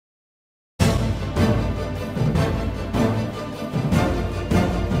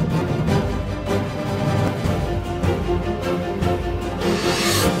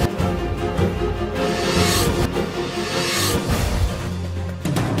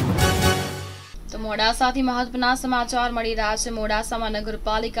મોડાસાથી મહત્વના સમાચાર મળી રહ્યા છે। મોડાસામાં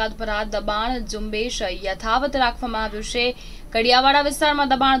નગરપાલિકા દ્વારા દબાણ ઝુંબેશ યથાવત રાખવામાં આવ્યું છે। કડિયાવાડા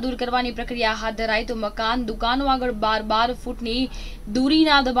વિસ્તારમાં દબાણ દૂર કરવાની પ્રક્રિયા હાથ ધરાઈ તો મકાન દુકાનો આગળ 12 ફૂટની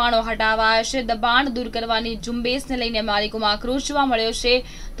દૂરીના દબાણો હટાવાયા છે। દબાણ દૂર કરવાની ઝુંબેશને લઈને માલિકોમાં આક્રોશ જોવા મળ્યો છે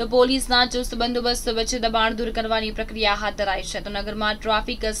તો પોલીસના ચુસ્ત બંદોબસ્ત વચ્ચે દબાણ દૂર કરવાની પ્રક્રિયા હાથ ધરાઈ છે તો નગરમાં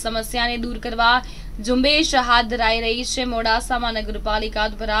ટ્રાફિક સમસ્યાને દૂર કરવા ઝુંબેશ હાથ ધરાઈ રહી છે। મોડાસામાં નગરપાલિકા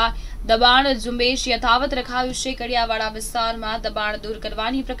દ્વારા દબાણ ઝુંબેશ યથાવત રખાયું છે। કડિયાવાડા વિસ્તારમાં દબાણ દૂર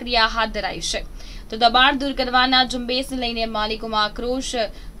કરવાની પ્રક્રિયા હાથ ધરાઈ છે તો દબાણ દૂર કરવાના ઝુંબેશને લઈને માલિકોમાં આક્રોશ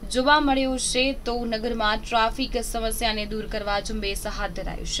જોવા મળ્યો છે તો નગરમાં ટ્રાફિક સમસ્યાને દૂર કરવા ઝુંબેશ હાથ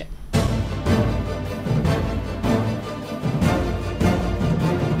ધરાયું છે।